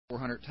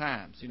400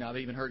 times. You know, I've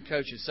even heard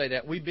coaches say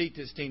that. We beat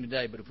this team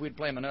today, but if we'd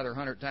play them another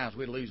 100 times,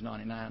 we'd lose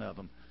 99 of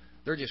them.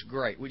 They're just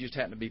great. We just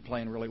happen to be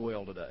playing really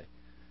well today.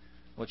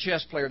 Well, a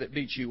chess player that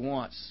beats you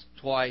once,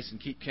 twice,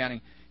 and keep counting,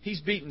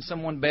 he's beaten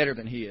someone better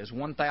than he is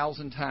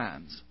 1,000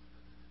 times.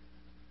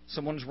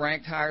 Someone's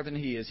ranked higher than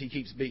he is. He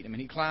keeps beating him,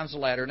 and he climbs the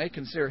ladder, and they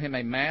consider him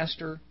a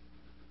master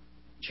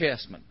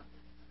chessman.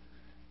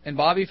 And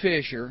Bobby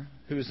Fischer,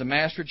 who is the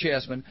master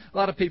chessman, a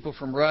lot of people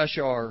from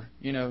Russia or,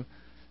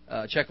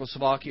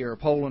 Czechoslovakia or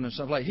Poland or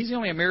something like that, he's the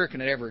only American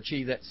that ever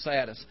achieved that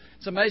status.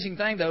 It's an amazing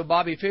thing, though.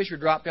 Bobby Fischer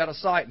dropped out of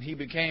sight, and he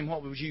became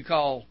what would you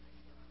call,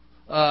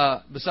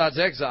 besides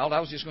exiled, I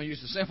was just going to use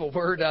the simple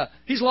word,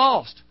 he's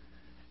lost.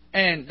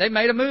 And they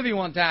made a movie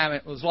one time.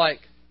 It was like,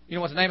 you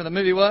know what the name of the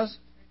movie was?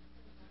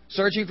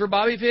 Searching for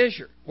Bobby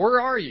Fischer.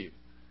 Where are you?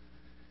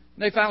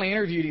 And they finally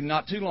interviewed him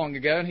not too long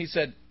ago, and he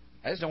said,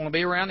 I just don't want to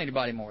be around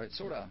anybody more. It's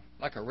sort of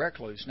like a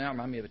recluse now.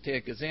 Remind me of a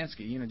Ted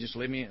Kaczynski. Just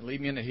leave me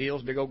in the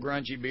hills, big old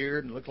grungy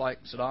beard, and look like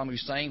Saddam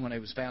Hussein when he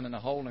was found in a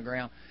hole in the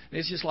ground. And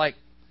it's just like,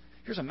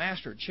 here's a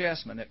master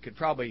chessman that could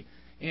probably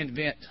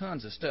invent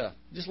tons of stuff.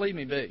 Just leave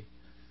me be.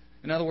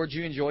 In other words,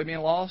 you enjoy being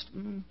lost?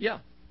 Yeah.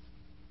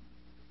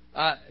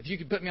 If you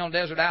could put me on a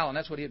desert island,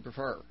 that's what he'd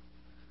prefer.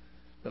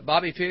 But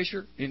Bobby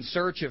Fischer, In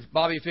Search of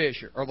Bobby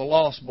Fischer, or the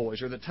Lost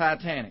Boys, or the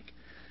Titanic.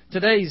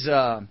 Today's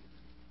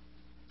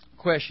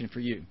question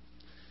for you.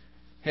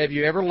 Have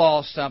you ever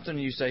lost something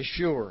and you say,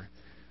 sure?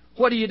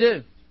 What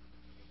do?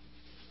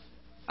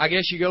 I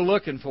guess you go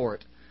looking for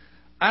it.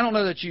 I don't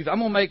know that I'm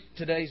going to make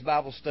today's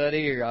Bible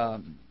study, or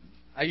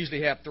I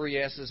usually have 3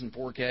 S's and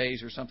 4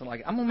 K's or something like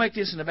that. I'm going to make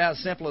this in about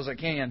as simple as I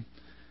can.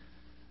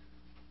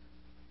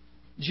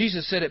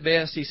 Jesus said it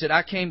best. He said,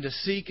 I came to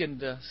seek and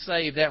to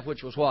save that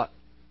which was what?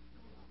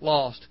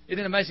 Lost. Isn't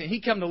it amazing?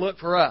 He come to look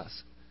for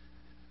us.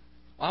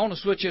 I want to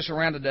switch this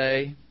around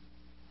today.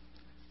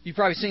 You've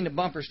probably seen the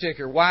bumper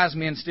sticker, wise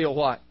men still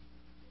what?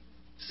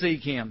 Seek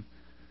Him.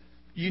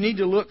 You need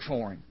to look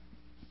for Him.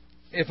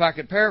 If I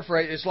could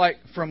paraphrase, it's like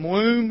from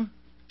womb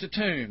to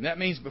tomb. That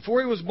means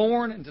before He was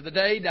born and to the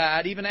day He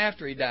died, even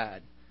after He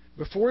died.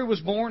 Before He was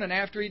born and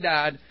after He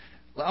died,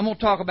 I'm going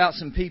to talk about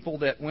some people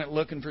that went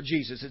looking for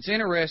Jesus. It's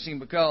interesting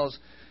because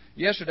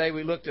yesterday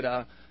we looked at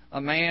a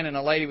man and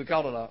a lady. We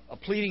called it a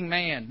pleading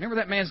man. Remember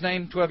that man's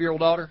name, 12-year-old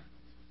daughter?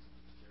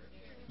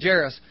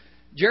 Jairus.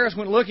 Jairus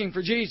went looking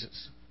for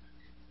Jesus.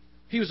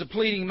 He was a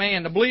pleading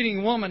man. The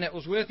bleeding woman that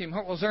was with him,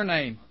 what was her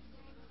name?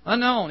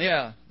 Unknown,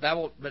 yeah.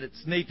 But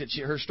it's neat that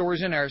her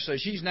story's in there. So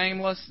she's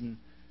nameless, and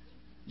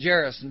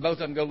Jairus, and both of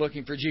them go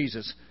looking for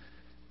Jesus.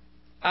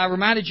 I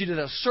reminded you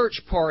that a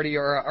search party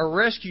or a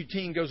rescue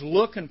team goes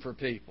looking for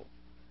people.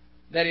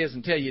 That is,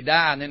 until you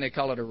die, and then they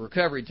call it a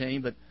recovery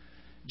team. But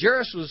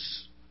Jairus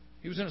was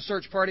in a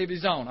search party of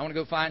his own. I want to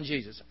go find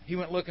Jesus. He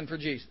went looking for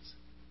Jesus.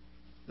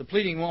 The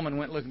pleading woman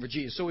went looking for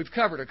Jesus. So we've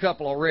covered a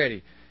couple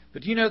already.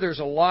 But do you know there's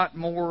a lot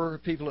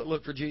more people that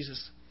look for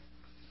Jesus?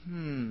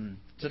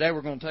 Today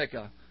we're going to take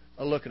a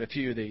look at a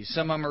few of these.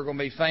 Some of them are going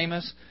to be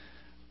famous.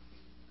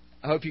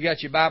 I hope you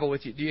got your Bible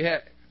with you.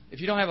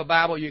 If you don't have a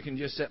Bible, you can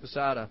just sit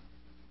beside a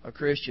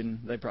Christian.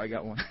 They probably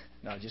got one.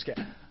 No, just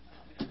kidding.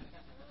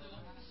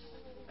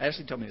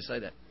 Ashley told me to say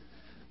that.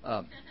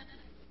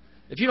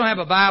 If you don't have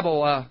a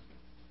Bible,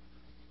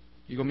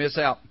 you're going to miss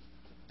out.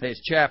 Hey,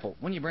 it's chapel.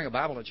 When you bring a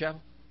Bible to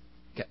chapel?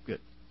 Okay,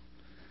 good.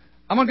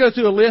 I'm going to go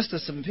through a list of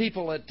some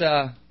people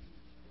that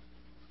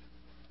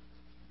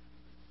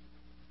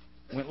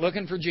went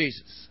looking for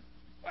Jesus.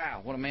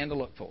 Wow, what a man to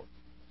look for.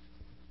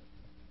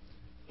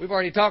 We've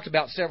already talked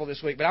about several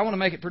this week, but I want to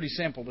make it pretty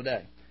simple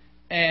today.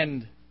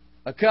 And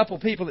a couple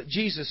people that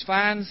Jesus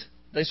finds,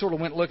 they sort of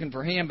went looking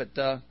for Him, but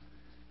they're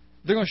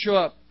going to show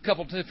up a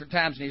couple different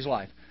times in His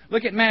life.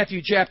 Look at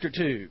Matthew chapter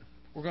 2.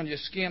 We're going to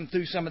just skim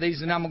through some of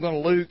these, and I'm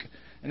going to Luke,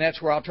 and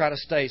that's where I'll try to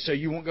stay, so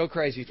you won't go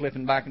crazy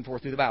flipping back and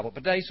forth through the Bible.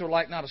 But today's sort of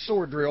like not a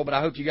sword drill, but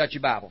I hope you got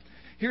your Bible.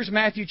 Here's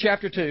Matthew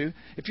chapter 2.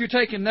 If you're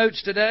taking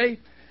notes today,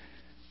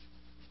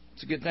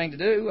 it's a good thing to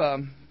do.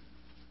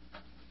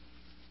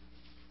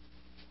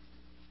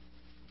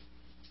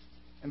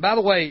 And by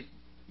the way,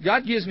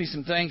 God gives me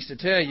some things to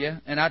tell you,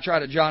 and I try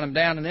to jot them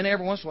down, and then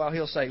every once in a while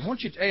He'll say, why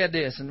don't you add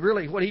this? And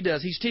really what He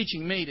does, He's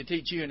teaching me to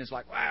teach you, and it's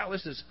like, wow,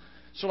 this is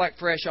sort of like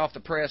fresh off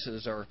the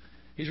presses, or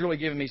He's really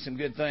giving me some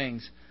good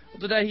things. Well,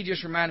 today He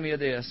just reminded me of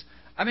this.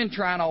 I've been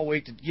trying all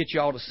week to get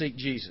you all to seek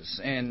Jesus,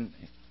 and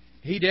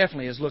He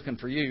definitely is looking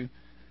for you.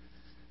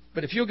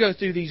 But if you'll go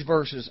through these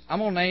verses, I'm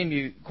going to name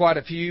you quite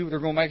a few. They're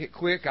going to make it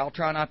quick. I'll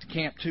try not to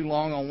camp too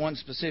long on one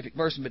specific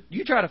person. But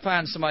you try to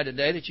find somebody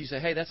today that you say,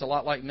 hey, that's a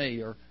lot like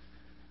me, or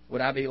would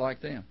I be like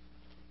them?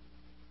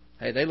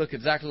 Hey, they look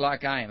exactly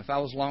like I am. If I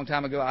was a long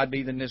time ago, I'd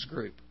be in this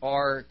group.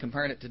 Or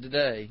comparing it to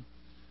today,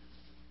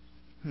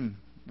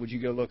 would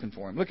you go looking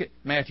for him? Look at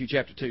Matthew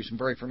chapter 2, some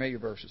very familiar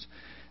verses.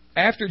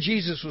 After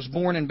Jesus was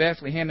born in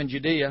Bethlehem in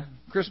Judea,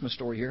 Christmas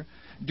story here,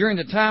 during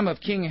the time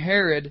of King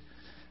Herod,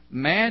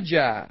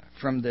 Magi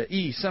from the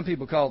east, some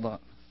people call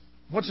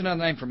what's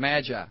another name for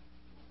Magi?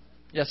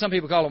 Yeah, some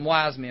people call them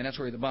wise men. That's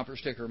where the bumper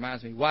sticker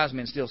reminds me. Wise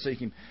men still seek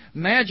Him.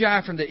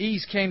 Magi from the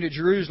east came to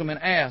Jerusalem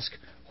and asked,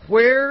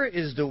 Where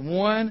is the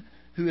one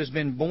who has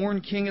been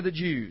born King of the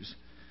Jews?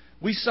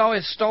 We saw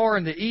his star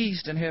in the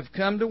east and have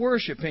come to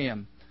worship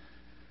him.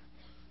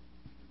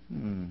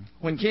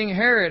 When King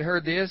Herod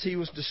heard this, he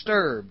was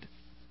disturbed.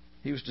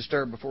 He was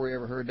disturbed before he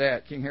ever heard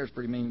that. King Herod's a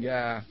pretty mean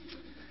guy.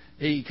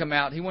 He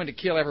wanted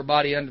to kill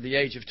everybody under the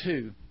age of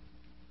 2.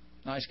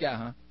 Nice guy,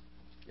 huh?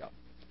 Yeah.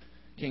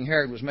 King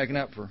Herod was making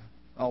up for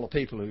all the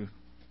people who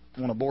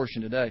want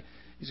abortion today.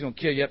 He's going to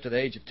kill you up to the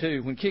age of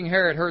 2. When King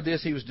Herod heard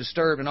this, he was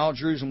disturbed, and all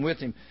Jerusalem with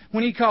him.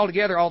 When he called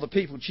together all the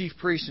people, chief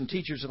priests and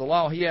teachers of the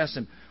law, he asked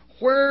them,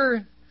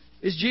 "Where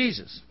is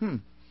Jesus?"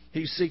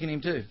 He was seeking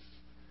him too.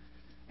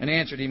 And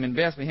answered him, "In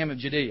Bethlehem of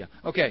Judea."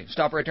 Okay,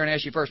 stop right there and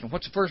ask you first one.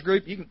 What's the first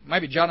group? You can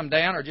maybe jot them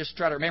down or just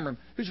try to remember them.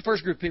 Who's the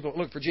first group of people that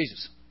looked for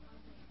Jesus?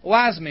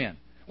 Wise men.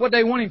 What did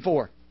they want him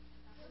for?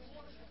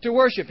 To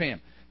worship him.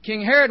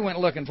 King Herod went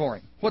looking for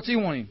him. What's he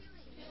wanting?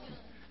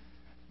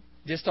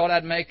 Just thought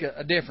I'd make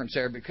a difference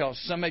there, because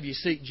some of you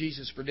seek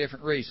Jesus for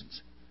different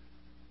reasons.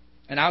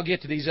 And I'll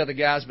get to these other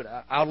guys, but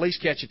I'll at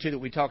least catch you two that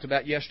we talked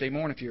about yesterday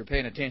morning if you were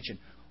paying attention.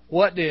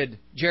 What did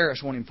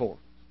Jairus want him for?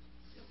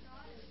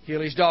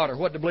 Heal his daughter.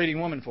 What did the bleeding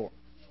woman for?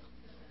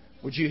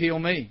 Would you heal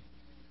me?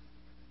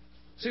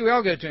 See, we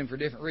all go to him for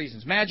different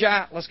reasons.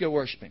 Magi, let's go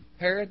worship him.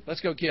 Herod,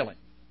 let's go kill him.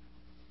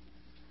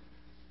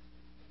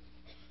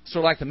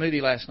 Sort of like the movie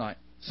last night.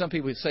 Some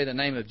people would say the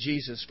name of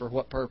Jesus for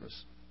what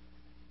purpose?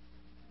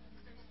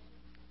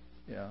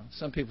 Yeah,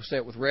 some people say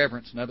it with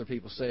reverence, and other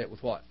people say it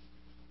with what?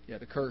 Yeah,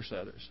 to curse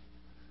others.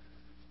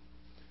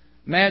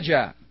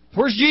 Magi,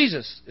 where's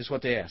Jesus? Is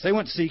what they asked. They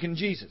went seeking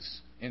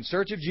Jesus, in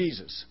search of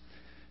Jesus.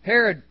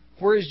 Herod,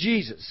 where is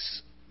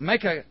Jesus?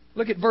 Look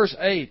at verse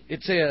 8.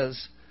 It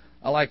says,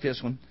 I like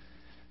this one.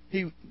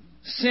 He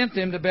sent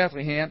them to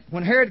Bethlehem.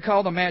 When Herod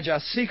called the Magi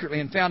secretly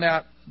and found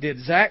out the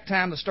exact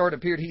time the star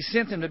appeared, he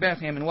sent them to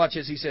Bethlehem. And watch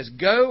this. He says,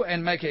 "Go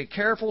and make a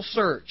careful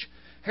search."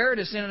 Herod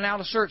is sending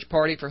out a search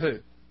party for who?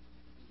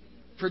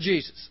 For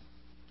Jesus.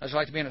 I'd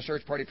like to be in a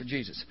search party for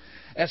Jesus.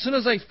 As soon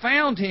as they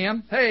found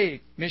him,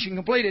 hey, mission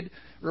completed,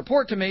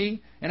 report to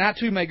me, and I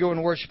too may go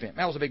and worship him.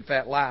 That was a big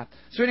fat lie.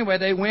 So anyway,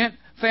 they went,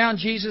 found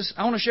Jesus.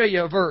 I want to show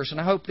you a verse,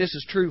 and I hope this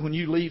is true when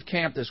you leave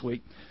camp this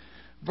week.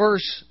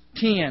 Verse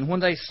 10, when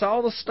they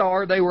saw the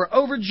star, they were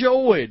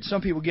overjoyed.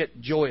 Some people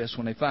get joyous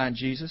when they find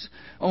Jesus.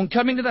 On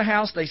coming to the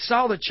house, they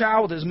saw the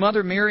child with his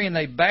mother Mary, and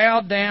they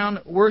bowed down,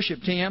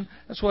 worshipped him.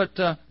 That's what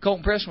Colt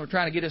and Preston were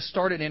trying to get us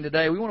started in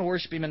today. We want to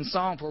worship him in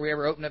song before we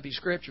ever open up these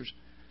scriptures.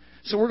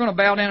 So we're going to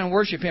bow down and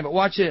worship him. But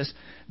watch this.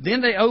 Then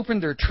they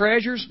opened their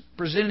treasures,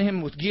 presented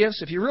him with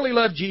gifts. If you really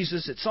love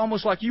Jesus, it's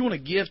almost like you want to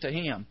give to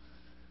him.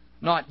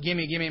 Not,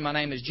 gimme, my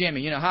name is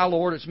Jimmy. Hi,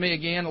 Lord, it's me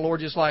again. The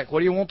Lord just like, what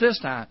do you want this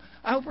time?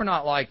 I hope we're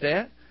not like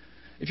that.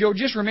 If you'll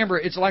just remember,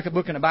 it's like a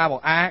book in the Bible,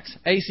 Acts,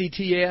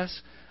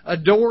 A-C-T-S.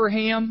 Adore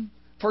him.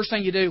 First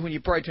thing you do when you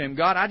pray to him,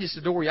 God, I just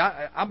adore you.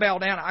 I bow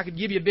down. I could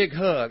give you a big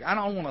hug. I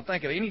don't want to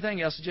think of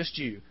anything else, just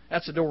you.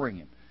 That's adoring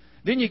him.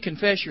 Then you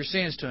confess your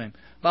sins to him.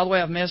 By the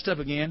way, I've messed up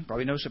again.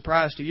 Probably no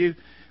surprise to you.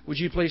 Would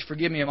you please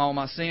forgive me of all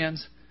my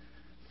sins?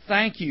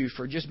 Thank you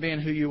for just being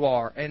who you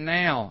are. And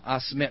now I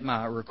submit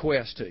my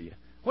request to you.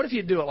 What if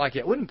you do it like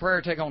that? Wouldn't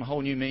prayer take on a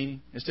whole new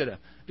meaning? Instead of,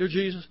 "Dear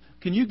Jesus,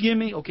 can you give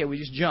me?" Okay, we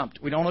just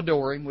jumped. We don't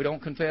adore him. We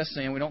don't confess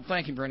sin. We don't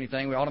thank him for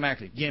anything. We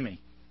automatically, "Give me."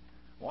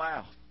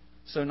 Wow.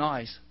 So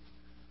nice.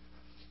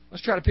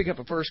 Let's try to pick up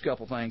the first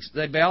couple things.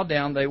 They bowed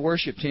down. They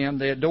worshipped him.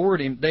 They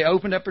adored him. They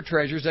opened up their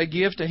treasures. They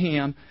give to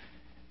him.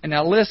 And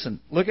now listen.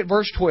 Look at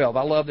verse 12.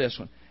 I love this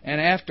one. And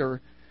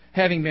after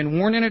having been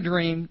warned in a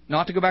dream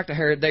not to go back to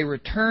Herod, they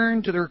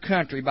returned to their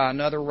country by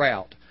another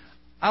route.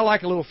 I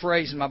like a little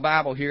phrase in my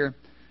Bible here.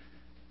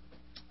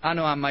 I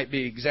know I might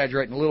be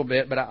exaggerating a little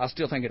bit, but I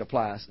still think it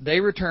applies. They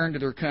returned to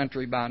their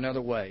country by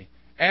another way.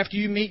 After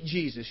you meet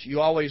Jesus,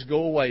 you always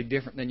go away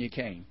different than you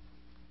came.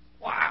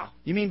 Wow.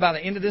 You mean by the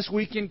end of this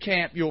week in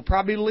camp, you'll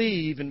probably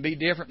leave and be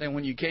different than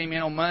when you came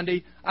in on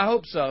Monday? I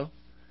hope so.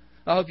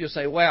 I hope you'll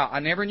say, wow,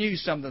 I never knew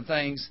some of the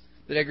things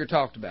that Edgar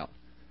talked about.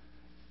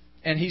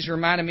 And he's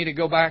reminded me to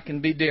go back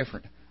and be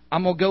different.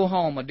 I'm going to go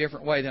home a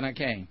different way than I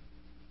came.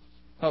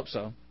 Hope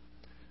so.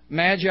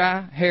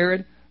 Magi,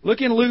 Herod.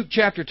 Look in Luke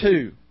chapter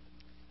 2.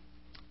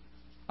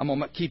 I'm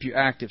going to keep you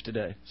active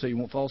today so you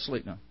won't fall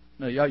asleep now.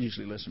 No, y'all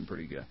usually listen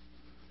pretty good.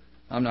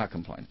 I'm not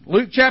complaining.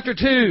 Luke chapter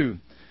 2.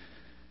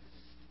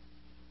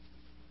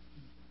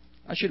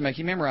 I should make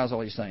you memorize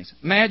all these things.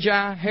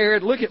 Magi,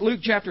 Herod. Look at Luke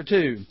chapter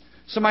 2.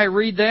 Somebody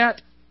read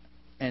that,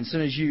 and as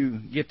soon as you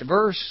get the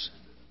verse,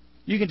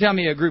 you can tell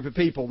me a group of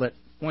people that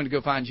wanted to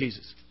go find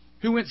Jesus.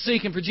 Who went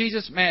seeking for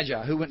Jesus?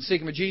 Magi. Who went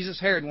seeking for Jesus?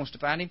 Herod wants to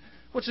find him.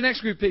 What's the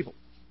next group of people?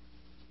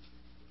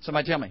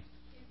 Somebody tell me.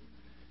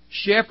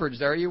 Shepherds.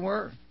 There you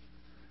were.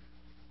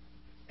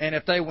 And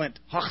if they went,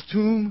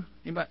 Achtung,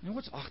 anybody know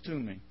what's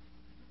Achtung mean?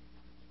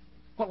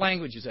 What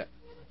language is that?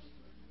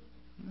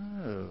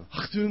 No.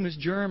 Achtung is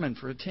German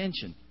for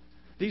attention.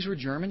 These were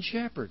German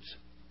shepherds.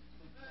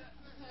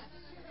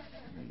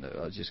 No,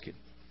 I was just kidding.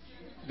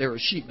 They were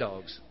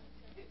sheepdogs.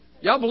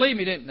 Y'all believe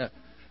me, didn't you?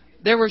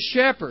 They were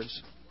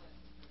shepherds.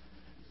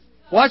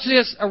 Watch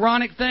this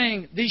ironic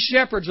thing. These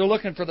shepherds are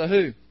looking for the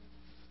who?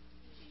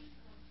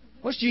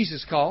 What's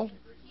Jesus called?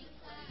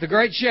 The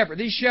great shepherd.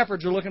 These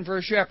shepherds are looking for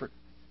a shepherd.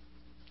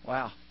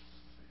 Wow.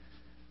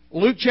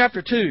 Luke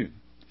chapter 2.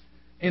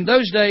 In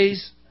those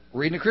days,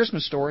 reading a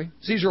Christmas story,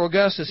 Caesar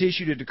Augustus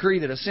issued a decree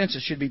that a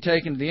census should be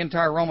taken to the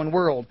entire Roman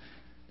world.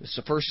 This is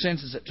the first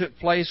census that took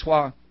place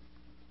while...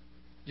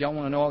 Y'all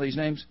want to know all these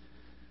names?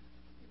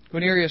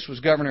 Quirinius was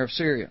governor of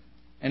Syria.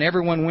 And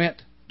everyone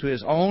went to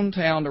his own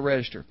town to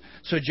register.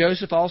 So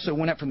Joseph also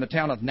went up from the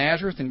town of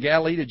Nazareth in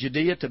Galilee to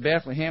Judea to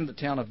Bethlehem, the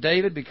town of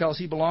David, because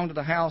he belonged to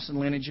the house and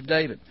lineage of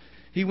David.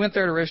 He went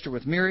there to register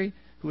with Mary,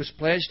 who was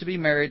pledged to be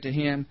married to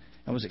him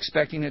and was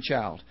expecting a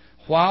child.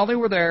 While they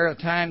were there, a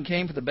time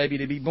came for the baby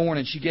to be born,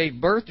 and she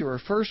gave birth to her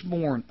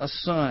firstborn, a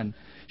son.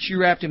 She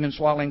wrapped him in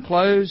swaddling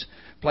clothes,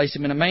 placed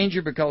him in a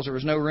manger because there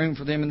was no room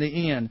for them in the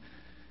inn.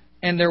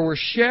 And there were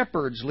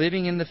shepherds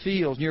living in the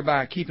fields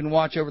nearby, keeping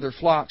watch over their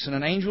flocks. And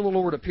an angel of the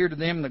Lord appeared to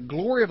them, and the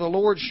glory of the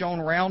Lord shone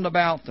round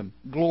about them.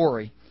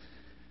 Glory.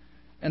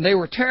 And they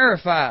were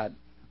terrified.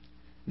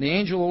 And the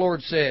angel of the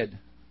Lord said,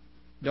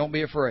 "Don't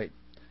be afraid.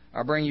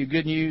 I bring you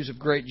good news of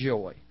great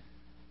joy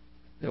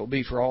that will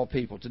be for all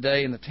people.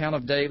 Today in the town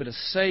of David a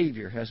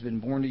Savior has been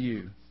born to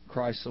you,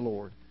 Christ the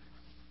Lord."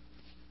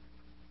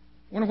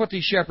 I wonder what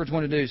these shepherds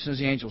want to do since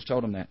the angels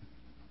told them that.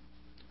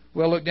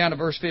 Well, look down to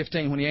verse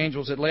 15. When the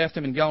angels had left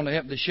him and gone to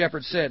heaven, the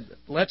shepherds said,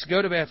 "Let's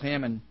go to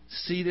Bethlehem and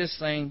see this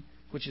thing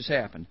which has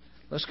happened.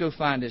 Let's go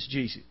find this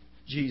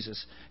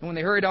Jesus." And when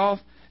they hurried off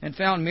and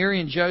found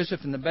Mary and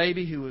Joseph and the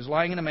baby who was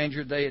lying in a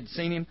manger, they had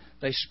seen him.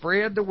 They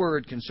spread the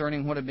word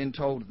concerning what had been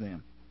told to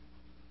them.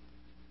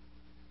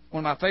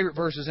 One of my favorite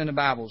verses in the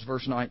Bible is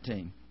verse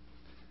 19.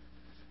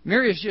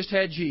 Mary has just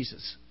had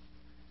Jesus,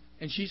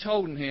 and she's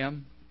holding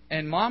him.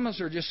 And mamas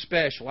are just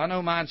special. I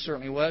know mine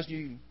certainly was.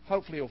 You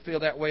hopefully will feel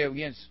that way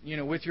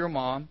with your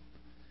mom.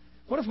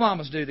 What if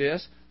mamas do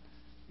this?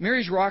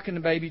 Mary's rocking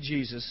the baby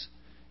Jesus.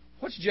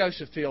 What's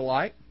Joseph feel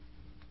like?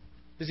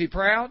 Is he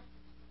proud?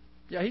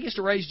 Yeah, he gets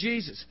to raise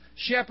Jesus.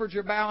 Shepherds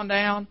are bowing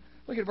down.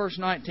 Look at verse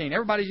 19.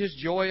 Everybody's just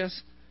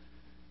joyous.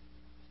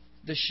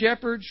 The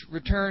shepherds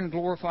return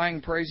glorifying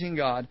and praising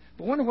God.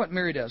 But wonder what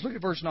Mary does. Look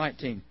at verse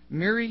 19.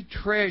 Mary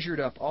treasured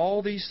up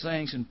all these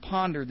things and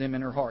pondered them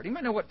in her heart. You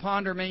might know what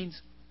ponder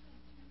means.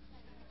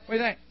 What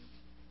do you think?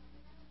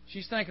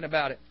 She's thinking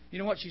about it. You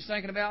know what she's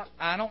thinking about?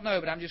 I don't know,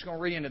 but I'm just going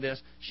to read into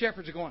this.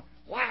 Shepherds are going,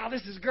 "Wow,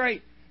 this is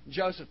great."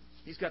 Joseph,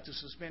 he's got the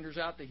suspenders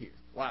out to here.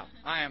 "Wow,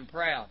 I am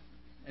proud."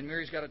 And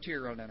Mary's got a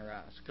tear rolling down her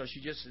eyes because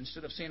she just,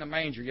 instead of seeing a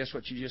manger, guess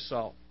what she just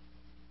saw?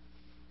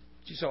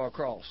 She saw a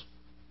cross.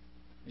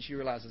 And she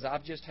realizes,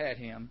 I've just had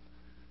him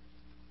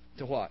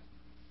to what?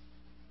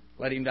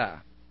 Let him die.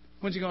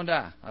 When's he going to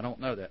die? I don't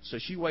know that. So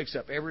she wakes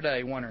up every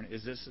day wondering,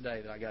 is this the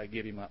day that I got to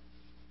give him up?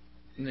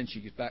 And then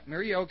she gets back.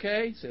 "Mary, you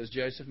okay?" says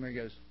Joseph. Mary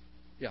goes,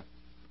 "Yeah."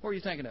 "What are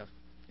you thinking of?"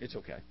 "It's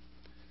okay."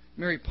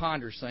 Mary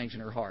ponders things in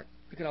her heart.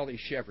 Look at all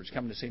these shepherds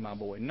coming to see my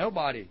boy.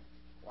 Nobody,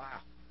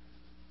 wow,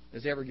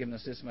 has ever given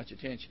us this much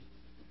attention.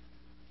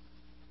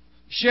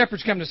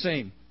 Shepherds come to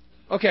see him.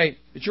 Okay,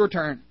 it's your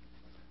turn.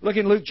 Look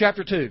in Luke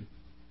chapter 2,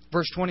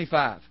 verse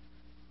 25.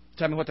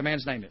 Tell me what the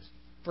man's name is.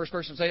 First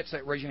person say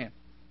it, raise your hand.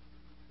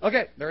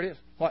 Okay, there it is.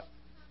 What?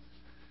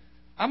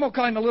 I'm going to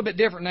call him a little bit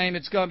different name.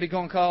 It's going to be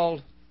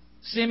called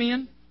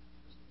Simeon.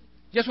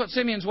 Guess what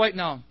Simeon's waiting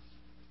on?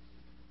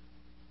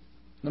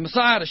 The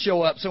Messiah to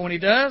show up. So when he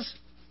does,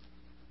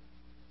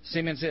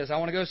 Simeon says, "I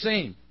want to go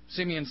see him."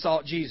 Simeon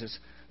sought Jesus.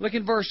 Look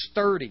in verse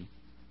 30.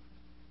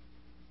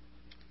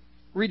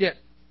 Read it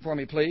for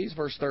me, please.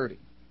 Verse 30.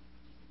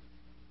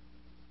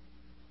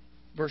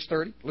 Verse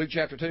 30. Luke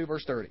chapter 2,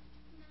 verse 30.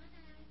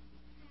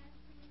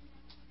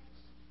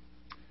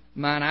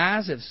 "Mine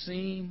eyes have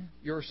seen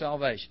your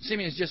salvation."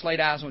 Simeon's just laid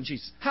eyes on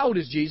Jesus. How old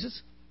is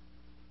Jesus?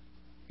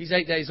 He's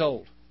 8 days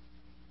old.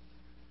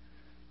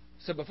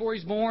 So before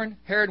he's born,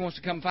 Herod wants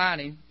to come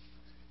find him.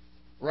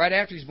 Right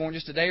after he's born,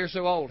 just a day or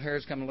so old,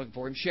 Herod's coming looking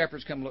for him.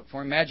 Shepherds come look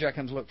for him. Magi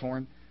comes to look for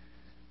him.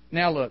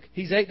 Now look,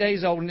 he's 8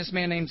 days old, and this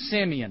man named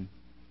Simeon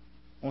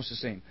wants to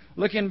see him.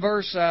 Look in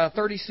verse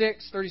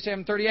 36,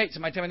 37, 38.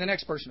 Somebody tell me the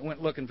next person that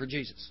went looking for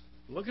Jesus.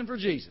 Looking for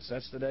Jesus.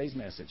 That's today's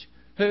message.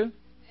 Who?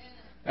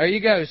 There you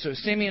go. So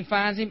Simeon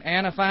finds him.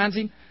 Anna finds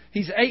him.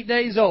 He's 8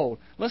 days old.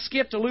 Let's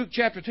skip to Luke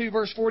chapter 2,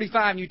 verse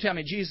 45, and you tell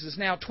me Jesus is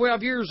now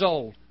 12 years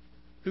old.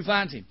 Who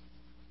finds him?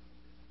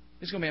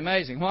 It's going to be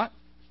amazing. What?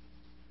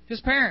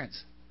 His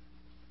parents.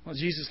 Was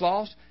Jesus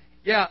lost?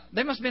 Yeah,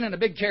 they must have been in a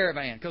big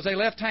caravan because they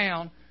left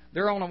town.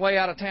 They're on the way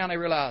out of town. They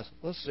realize,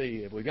 let's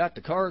see, if we got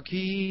the car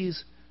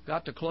keys,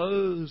 got the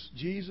clothes,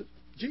 Jesus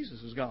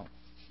is gone.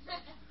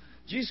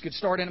 Jesus could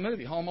start in a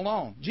movie, Home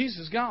Alone.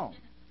 Jesus is gone.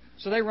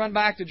 So they run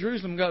back to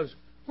Jerusalem and goes,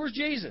 "Where's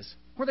Jesus?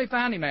 Where'd they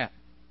find him at?"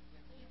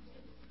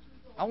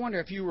 I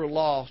wonder if you were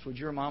lost, would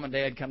your mom and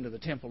dad come to the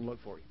temple and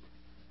look for you?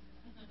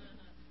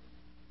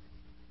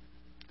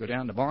 Go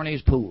down to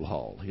Barney's pool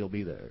hall. He'll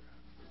be there.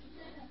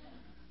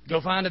 Go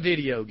find a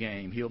video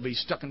game. He'll be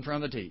stuck in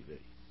front of the TV.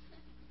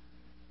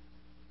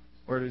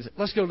 Where is it?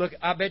 Let's go look.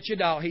 I bet you a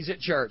dollar he's at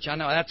church. I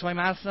know. That's the way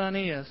my son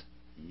is.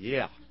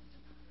 Yeah.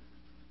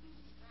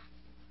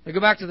 They go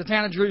back to the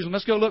town of Jerusalem.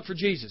 Let's go look for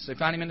Jesus. They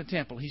find Him in the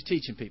temple. He's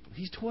teaching people.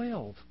 He's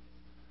 12.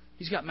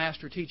 He's got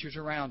master teachers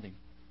around Him.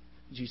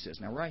 Jesus says,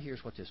 now right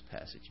here's what this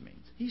passage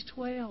means. He's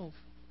 12.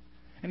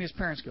 And His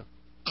parents go,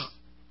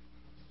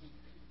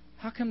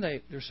 how come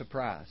they're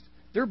surprised?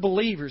 They're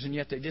believers, and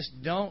yet they just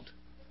don't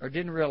or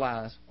didn't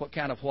realize what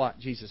kind of what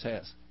Jesus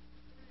has.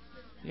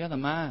 Yeah, the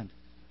mind.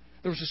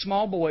 There was a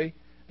small boy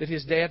that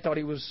his dad thought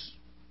he was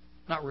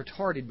not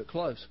retarded, but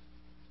close.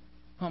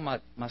 Oh, my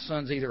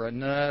son's either a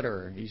nut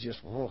or he's just,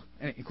 oh.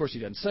 And of course he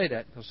doesn't say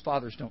that because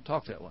fathers don't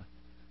talk that way.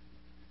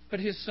 But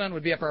his son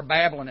would be up there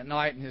babbling at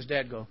night, and his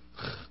dad would go,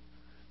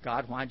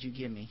 God, why'd you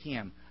give me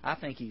him? I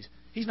think he's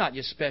not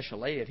just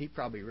special ed. He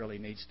probably really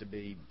needs to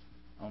be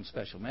on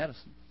special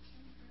medicine.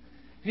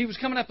 And he was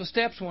coming up the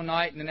steps one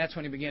night, and then that's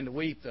when he began to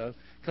weep, though,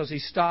 because he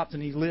stopped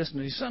and he listened.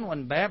 And his son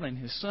wasn't babbling.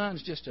 His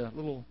son's just a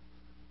little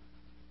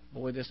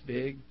boy this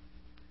big.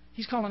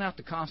 He's calling out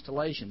the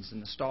constellations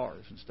and the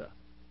stars and stuff.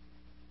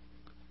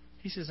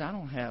 He says, I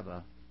don't have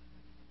a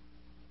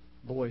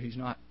boy who's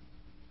not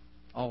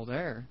all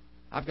there.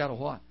 I've got a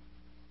what?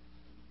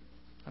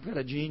 I've got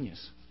a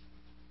genius.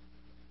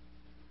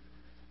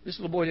 This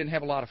little boy didn't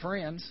have a lot of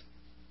friends,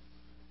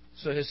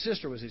 so his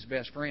sister was his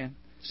best friend.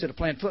 Instead of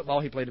playing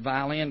football, he played the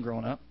violin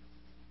growing up.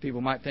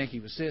 People might think he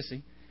was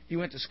sissy. He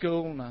went to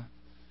school, and the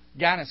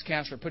guidance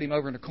counselor put him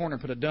over in the corner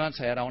and put a dunce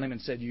hat on him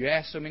and said, you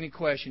ask so many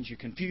questions, you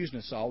confusing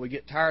us all. We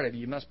get tired of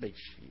you. You must be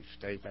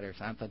stupid or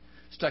something.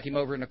 Stuck him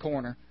over in the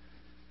corner.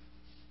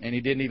 And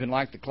he didn't even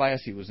like the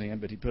class he was in,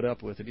 but he put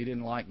up with it. He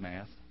didn't like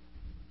math.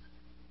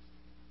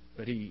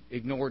 But he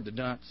ignored the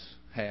dunce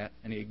hat,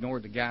 and he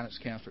ignored the guidance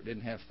counselor that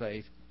didn't have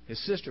faith.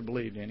 His sister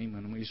believed in him,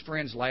 and when his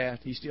friends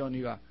laughed, he still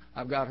knew,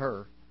 I've got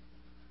her.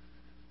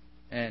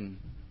 And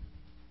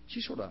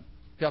she sort of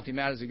helped him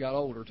out as he got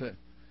older, too.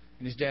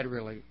 And his dad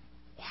really,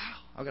 wow,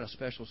 I've got a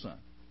special son.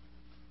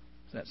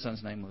 So that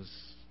son's name was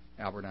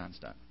Albert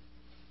Einstein.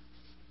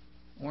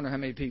 I wonder how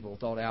many people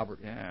thought Albert,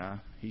 yeah,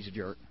 he's a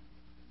jerk.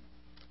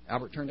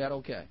 Albert turned out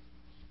okay.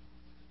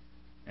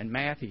 And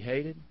math he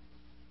hated.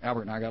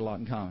 Albert and I got a lot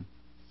in common.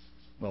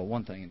 Well,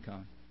 one thing in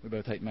common. We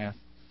both hate math.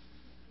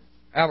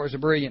 Albert's a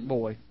brilliant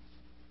boy.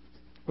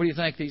 What do you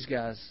think these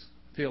guys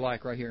feel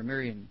like right here?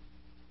 Mary and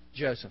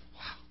Joseph.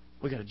 Wow,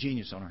 we got a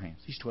genius on our hands.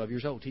 He's 12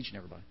 years old teaching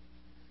everybody.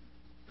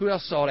 Who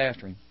else sought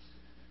after him?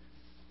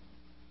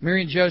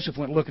 Mary and Joseph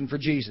went looking for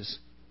Jesus.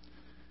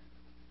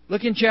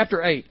 Look in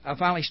chapter 8. I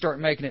finally start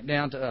making it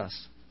down to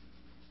us.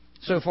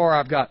 So far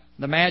I've got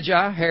the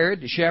Magi,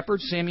 Herod, the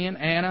shepherds, Simeon,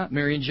 Anna,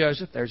 Mary and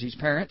Joseph. There's his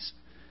parents.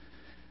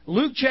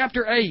 Luke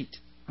chapter 8.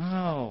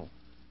 Oh,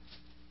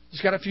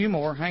 just got a few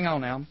more. Hang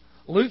on now.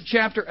 Luke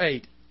chapter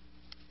 8.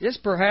 This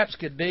perhaps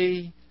could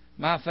be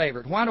my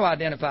favorite. Why do I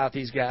identify with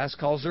these guys?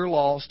 Because they're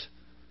lost.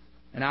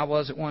 And I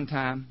was at one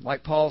time.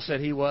 Like Paul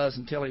said he was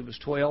until he was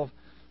 12.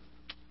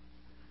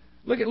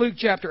 Look at Luke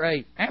chapter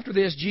 8. After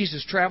this,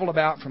 Jesus traveled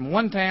about from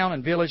one town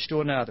and village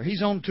to another.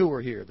 He's on tour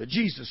here, the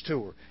Jesus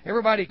tour.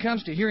 Everybody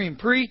comes to hear Him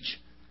preach.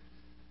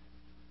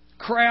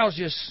 Crowds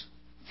just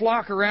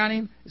flock around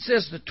Him. It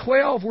says the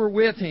 12 were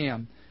with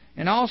Him,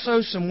 and also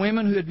some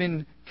women who had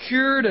been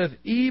cured of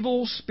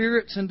evil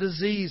spirits and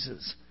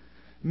diseases.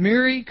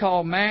 Mary,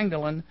 called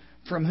Magdalene,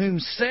 from whom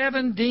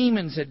 7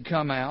 demons had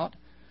come out.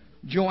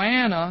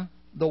 Joanna,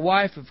 the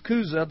wife of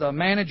Chuza, the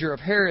manager of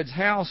Herod's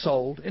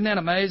household. Isn't that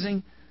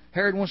amazing?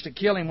 Herod wants to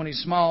kill him when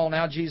he's small.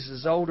 Now Jesus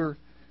is older,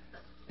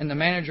 and the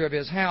manager of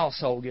his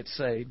household gets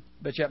saved.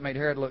 Bet you that made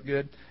Herod look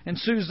good. And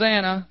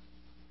Susanna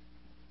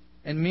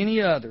and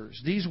many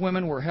others. These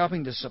women were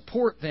helping to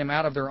support them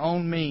out of their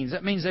own means.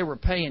 That means they were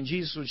paying.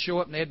 Jesus would show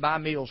up and they'd buy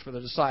meals for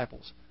the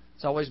disciples.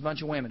 It's always a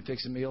bunch of women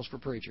fixing meals for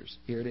preachers.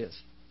 Here it is.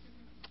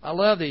 I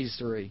love these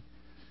 3.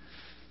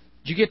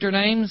 Did you get their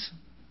names?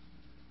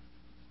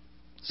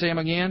 Say them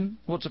again.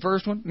 What's the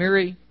first one?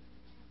 Mary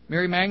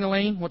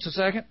Magdalene. What's the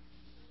second?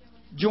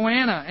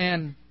 Joanna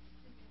and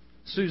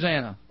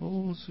Susanna.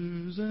 Oh,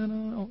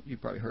 Susanna. Oh,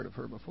 you've probably heard of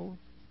her before.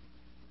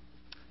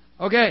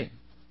 Okay.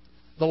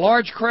 The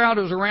large crowd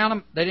was around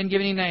them. They didn't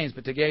give any names,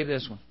 but they gave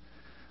this one.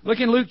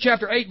 Look in Luke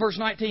chapter 8, verse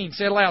 19.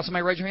 Say it aloud.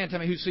 Somebody raise your hand and tell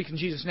me who's seeking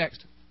Jesus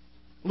next.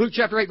 Luke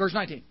chapter 8, verse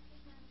 19.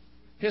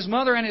 His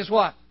mother and his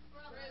what?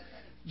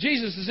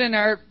 Jesus is in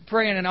there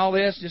praying and all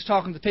this, just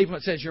talking to the people.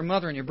 It says, your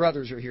mother and your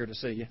brothers are here to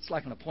see you. It's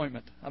like an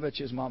appointment. I bet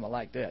you his mama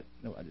liked that.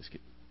 No, I just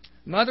kidding.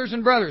 Mothers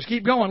and brothers,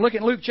 keep going. Look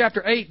at Luke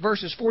chapter 8,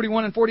 verses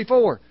 41 and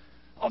 44.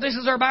 Oh, this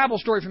is our Bible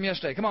story from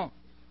yesterday. Come on.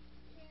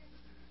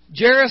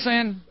 Jairus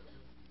and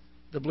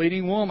the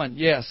bleeding woman.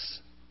 Yes.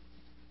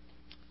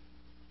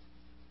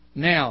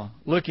 Now,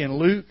 look in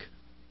Luke.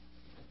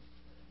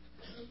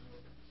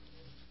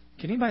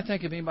 Can anybody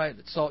think of anybody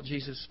that sought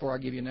Jesus before I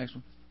give you the next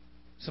one?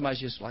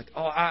 Somebody's just like,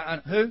 oh,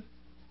 who?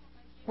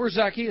 Where's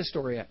Zacchaeus'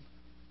 story at?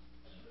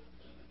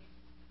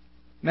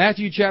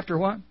 Matthew chapter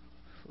what?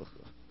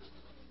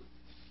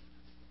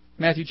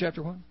 Matthew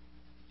chapter what?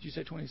 Did you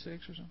say 26 or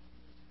something?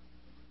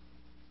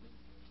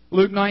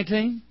 Luke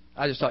 19?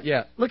 I just thought,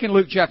 yeah. Look in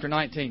Luke chapter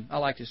 19. I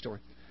like this story.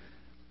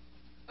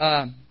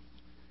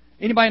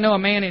 Anybody know a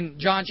man in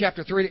John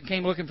chapter 3 that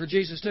came looking for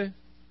Jesus too?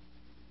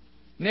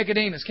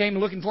 Nicodemus came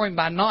looking for him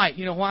by night.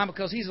 You know why?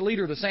 Because he's a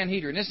leader of the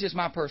Sanhedrin. This is just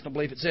my personal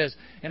belief. It says,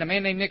 and a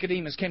man named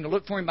Nicodemus came to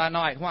look for him by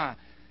night. Why?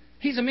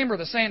 He's a member of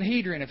the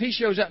Sanhedrin. If he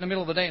shows up in the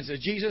middle of the day and says,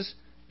 Jesus,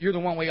 you're the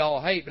one we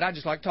all hate, but I'd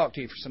just like to talk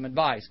to you for some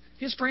advice,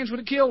 his friends would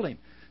have killed him.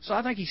 So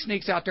I think he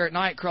sneaks out there at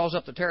night, crawls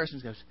up the terrace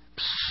and goes,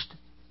 Psst.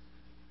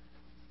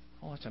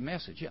 Oh, it's a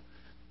message. Yeah.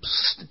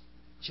 Psst.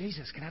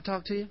 Jesus, can I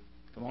talk to you?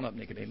 Come on up,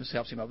 Nicodemus.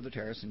 Helps him up the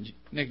terrace. And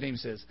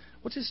Nicodemus says,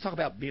 what's this talk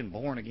about being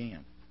born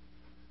again?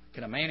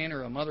 Can a man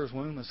enter a mother's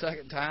womb a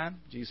second time?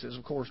 Jesus says,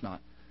 of course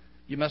not.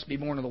 You must be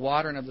born of the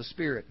water and of the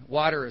Spirit.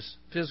 Water is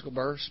physical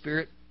birth,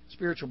 spirit,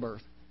 spiritual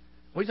birth.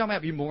 What are you talking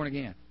about being born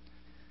again?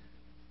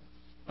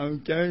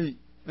 Okay,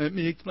 let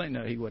me explain.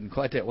 No, he wasn't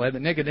quite that way.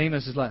 But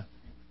Nicodemus is like,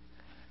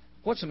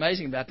 what's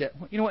amazing about that?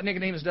 You know what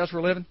Nicodemus does for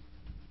a living?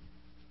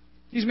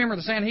 He's a member of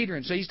the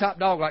Sanhedrin, so he's top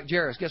dog like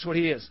Jairus. Guess what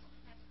he is?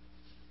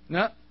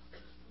 No.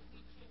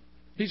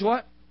 He's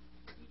what?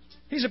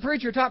 He's a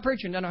preacher, top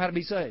preacher, and doesn't know how to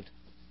be saved.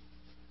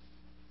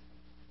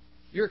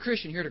 You're a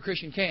Christian here at a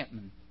Christian camp.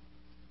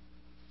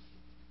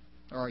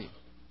 Or are you?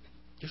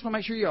 Just want to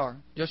make sure you are.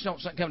 Just don't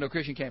come to a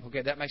Christian camp.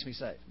 Okay, that makes me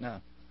saved. No.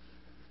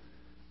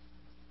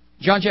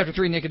 John chapter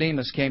 3,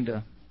 Nicodemus came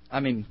to,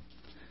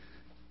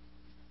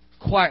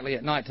 quietly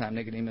at nighttime,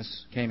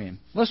 Nicodemus came in.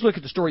 Let's look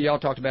at the story y'all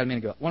talked about a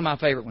minute ago. One of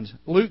my favorite ones.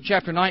 Luke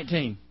chapter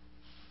 19.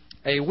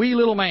 A wee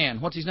little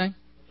man. What's his name?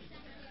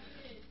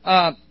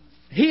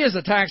 He is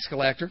a tax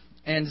collector,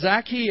 and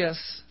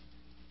Zacchaeus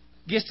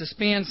gets to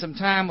spend some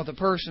time with a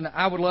person.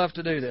 I would love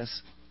to do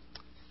this,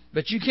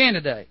 but you can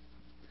today.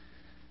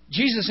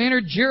 Jesus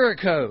entered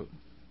Jericho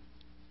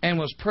and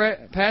was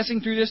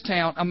passing through this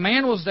town. A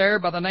man was there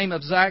by the name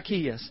of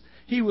Zacchaeus.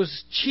 He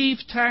was chief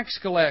tax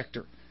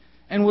collector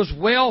and was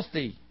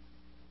wealthy.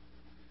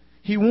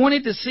 He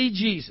wanted to see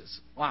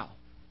Jesus. Wow.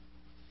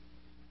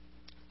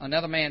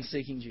 Another man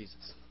seeking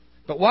Jesus.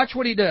 But watch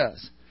what he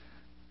does.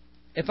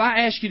 If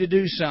I ask you to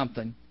do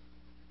something,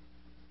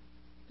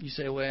 you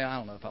say, well, I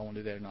don't know if I want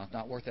to do that or not. It's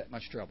not worth that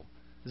much trouble.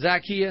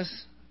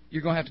 Zacchaeus,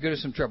 you're going to have to go to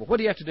some trouble. What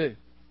do you have to do?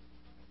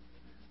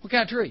 What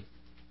kind of tree?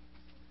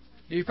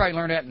 You probably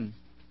learned that in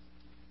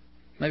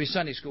maybe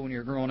Sunday school when you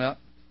were growing up.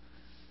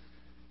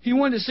 He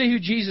wanted to see who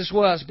Jesus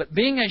was, but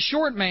being a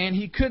short man,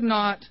 he could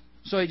not,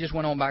 so he just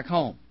went on back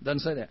home. Doesn't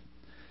say that.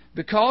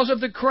 Because of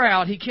the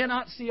crowd, he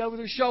cannot see over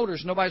their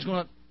shoulders. Nobody's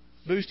going to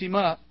boost him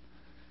up.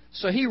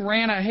 So he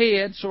ran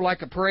ahead, sort of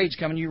like a parade's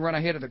coming, you run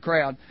ahead of the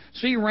crowd.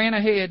 So he ran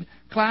ahead,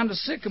 climbed a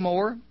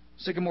sycamore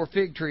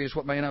fig tree is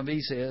what my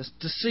NIV says,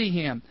 to see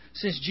him,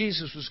 since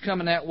Jesus was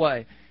coming that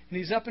way. And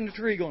he's up in the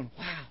tree going,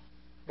 wow,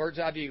 bird's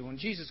eye view. When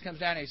Jesus comes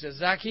down, he says,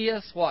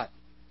 Zacchaeus, what?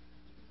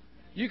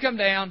 You come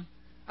down.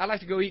 I'd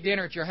like to go eat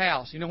dinner at your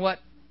house. You know what?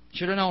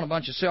 Should have known a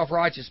bunch of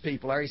self-righteous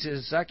people there. He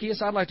says,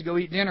 Zacchaeus, I'd like to go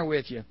eat dinner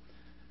with you.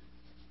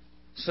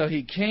 So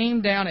he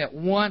came down at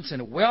once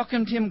and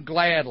welcomed him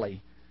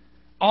gladly.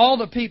 All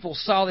the people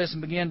saw this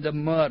and began to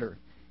mutter,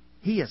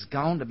 he has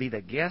gone to be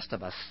the guest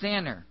of a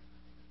sinner.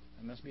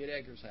 That must be at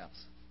Edgar's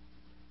house.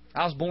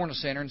 I was born a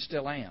sinner and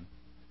still am.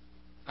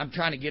 I'm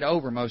trying to get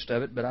over most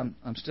of it, but I'm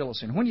still a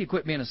sinner. When do you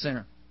quit being a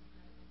sinner?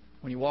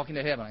 When you walk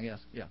into heaven, I guess.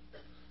 Yeah.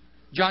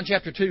 John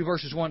chapter 2,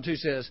 verses 1 and 2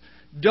 says,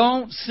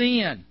 don't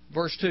sin,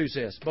 verse 2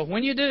 says. But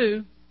when you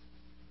do,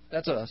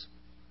 that's us.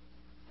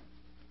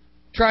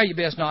 Try your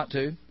best not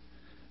to.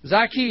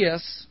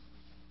 Zacchaeus,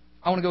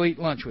 I want to go eat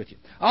lunch with you.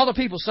 All the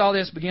people saw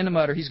this, began to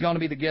mutter, he's going to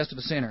be the guest of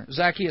a sinner.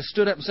 Zacchaeus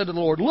stood up and said to the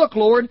Lord, look,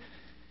 Lord,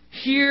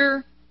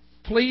 here,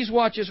 please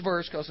watch this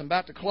verse because I'm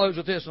about to close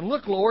with this one.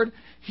 Look, Lord,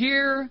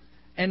 here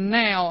and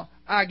now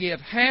I give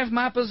half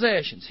my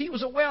possessions. He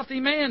was a wealthy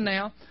man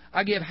now.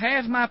 I give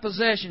half my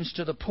possessions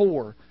to the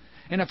poor.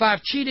 And if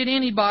I've cheated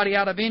anybody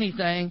out of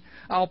anything,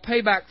 I'll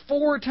pay back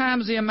 4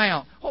 times the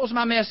amount. What was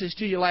my message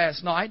to you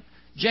last night?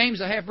 James,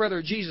 the half-brother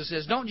of Jesus,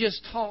 says, don't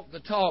just talk the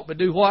talk, but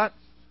do what?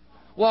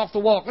 Walk the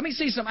walk. Let me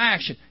see some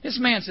action. This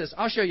man says,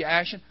 I'll show you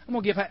action.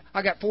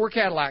 I got 4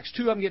 Cadillacs.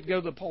 2 of them get to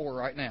go to the poor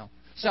right now.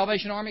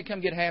 Salvation Army,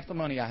 come get half the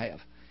money I have.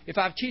 If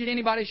I've cheated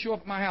anybody, show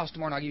up at my house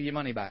tomorrow and I'll give you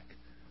money back.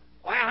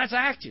 Wow, that's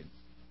action.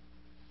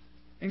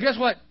 And guess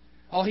what?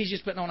 Oh, he's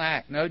just putting on an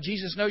act. No,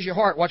 Jesus knows your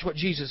heart. Watch what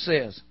Jesus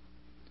says.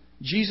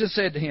 Jesus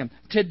said to him,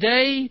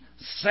 today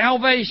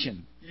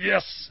salvation,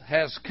 yes,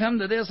 has come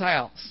to this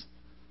house,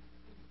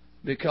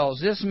 because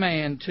this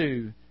man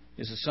too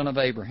is the son of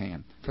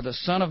Abraham. For the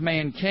Son of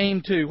Man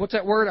came to, what's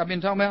that word I've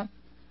been talking about?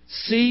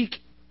 Seek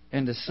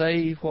and to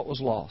save what was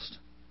lost.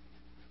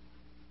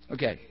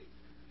 Okay.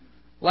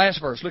 Last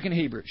verse. Look in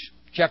Hebrews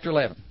chapter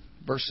 11,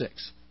 verse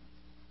 6.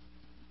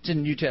 It's in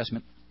the New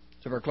Testament,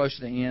 so we're close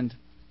to the end.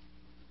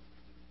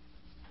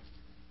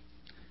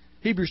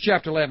 Hebrews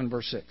chapter 11,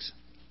 verse 6.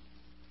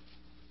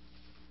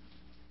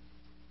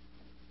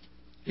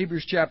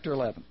 Hebrews chapter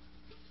 11,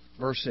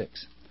 verse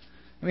 6.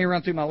 Let me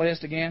run through my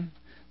list again.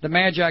 The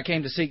Magi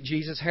came to seek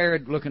Jesus.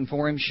 Herod looking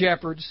for him.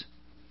 Shepherds.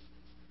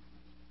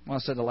 Well, I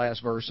said the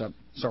last verse. I'm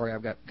sorry,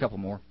 I've got a couple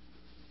more.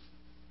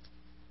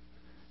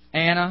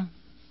 Anna,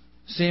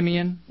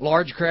 Simeon,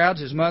 large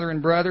crowds, his mother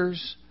and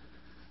brothers,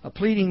 a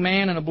pleading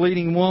man and a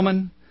bleeding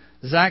woman,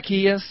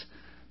 Zacchaeus,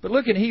 But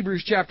look at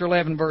Hebrews chapter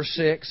 11, verse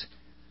 6.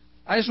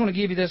 I just want to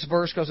give you this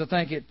verse because I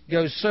think it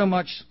goes so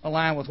much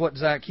aligned with what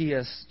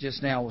Zacchaeus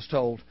just now was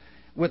told.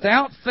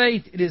 Without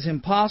faith it is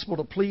impossible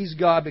to please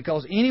God,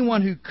 because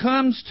anyone who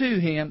comes to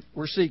Him,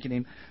 we're seeking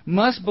Him,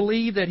 must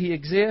believe that He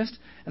exists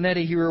and that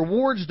He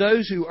rewards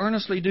those who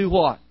earnestly do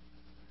what?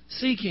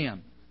 Seek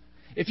Him.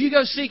 If you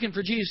go seeking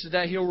for Jesus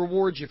today, He'll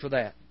reward you for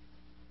that.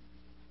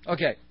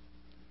 Okay.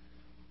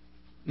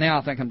 Now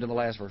I think I'm to the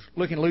last verse.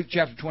 Look in Luke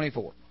chapter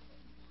 24.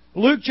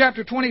 Luke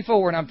chapter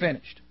 24, and I'm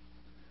finished.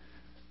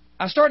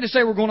 I started to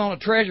say we're going on a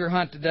treasure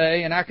hunt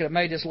today, and I could have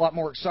made this a lot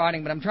more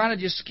exciting, but I'm trying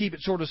to just keep it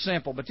sort of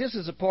simple. But this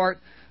is the part,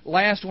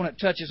 last one, that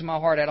touches my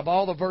heart out of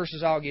all the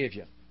verses I'll give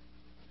you.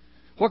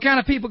 What kind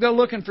of people go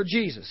looking for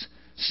Jesus?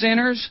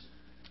 Sinners,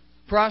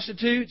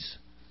 prostitutes,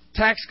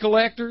 tax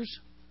collectors,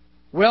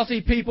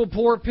 wealthy people,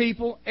 poor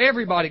people.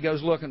 Everybody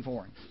goes looking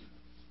for Him.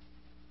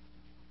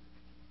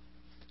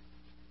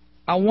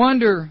 I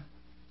wonder,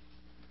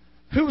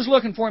 who was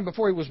looking for Him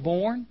before He was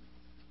born?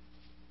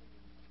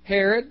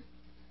 Herod.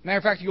 Matter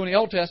of fact, you go in the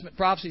Old Testament,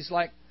 prophecies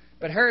like,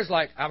 but Herod's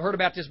like, I've heard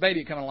about this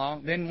baby coming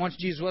along. Then once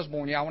Jesus was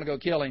born, I want to go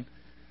kill him.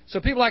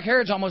 So people like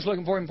Herod's almost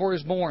looking for Him before He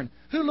was born.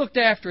 Who looked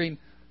after Him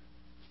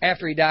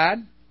after He died?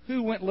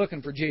 Who went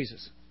looking for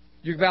Jesus?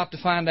 You're about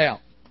to find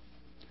out.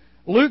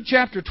 Luke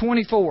chapter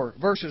 24,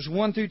 verses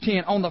 1 through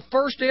 10. On the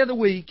first day of the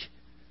week,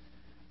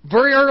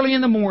 very early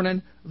in the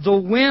morning, the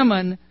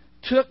women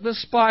took the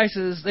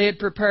spices they had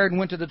prepared and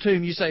went to the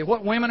tomb. You say,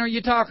 what women are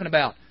you talking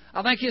about?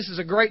 I think this is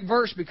a great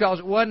verse because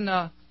it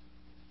wasn't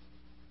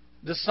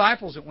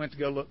disciples that went to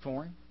go look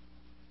for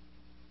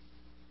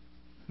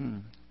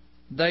Him.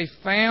 They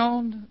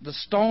found the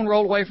stone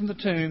rolled away from the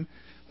tomb.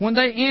 When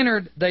they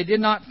entered, they did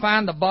not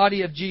find the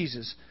body of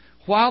Jesus.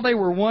 While they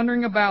were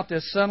wondering about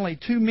this, suddenly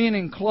two men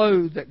in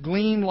clothes that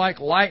gleamed like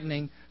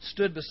lightning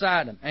stood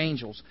beside them,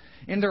 angels.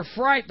 In their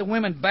fright, the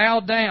women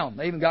bowed down.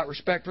 They even got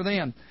respect for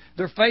them.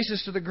 Their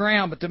faces to the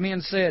ground, but the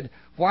men said,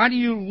 why do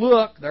you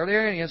look? They're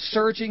there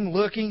searching,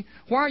 looking.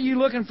 Why are you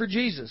looking for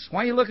Jesus?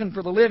 Why are you looking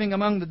for the living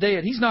among the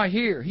dead? He's not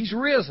here. He's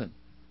risen.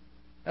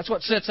 That's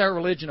what sets our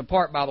religion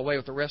apart, by the way,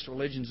 with the rest of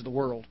religions of the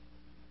world.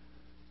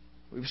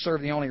 We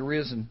serve the only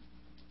risen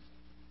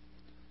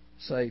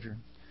Savior.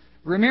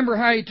 Remember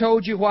how He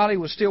told you while He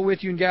was still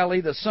with you in Galilee,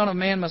 the Son of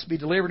Man must be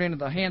delivered into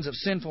the hands of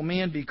sinful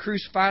men, be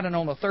crucified, and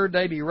on the third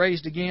day be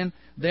raised again.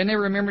 Then they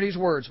remembered His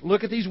words.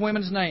 Look at these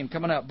women's names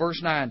coming up. Verse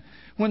 9.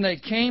 When they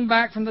came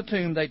back from the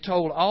tomb, they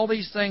told all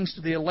these things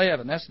to the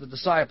 11. That's the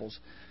disciples.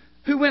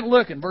 Who went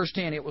looking? Verse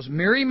 10. It was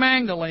Mary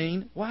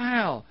Magdalene.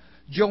 Wow.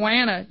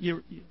 Joanna.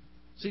 You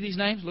see these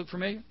names? Look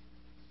familiar?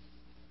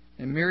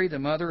 And Mary, the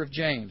mother of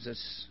James.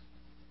 That's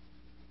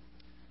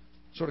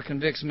sort of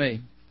convicts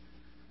me.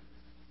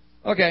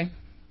 Okay,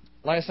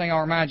 last thing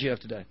I'll remind you of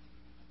today.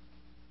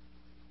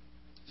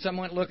 Some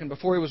went looking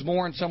before He was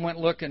born. Some went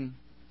looking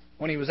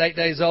when He was 8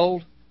 days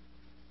old.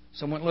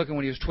 Some went looking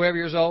when He was 12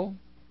 years old.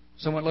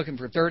 Some went looking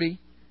for 30.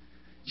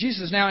 Jesus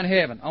is now in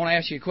heaven. I want to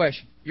ask you a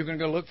question. You're going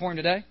to go look for Him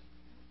today?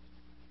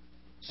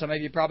 Some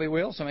of you probably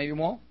will. Some of you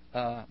won't.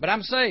 But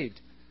I'm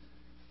saved.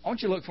 I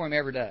want you to look for Him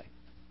every day.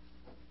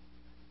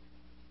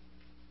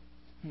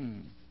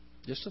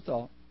 Just a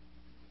thought.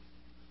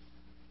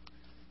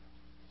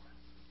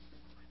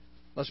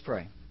 Let's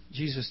pray.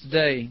 Jesus,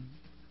 today,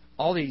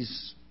 all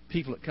these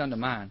people that come to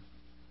mind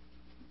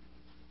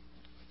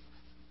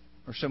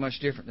are so much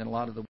different than a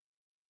lot of the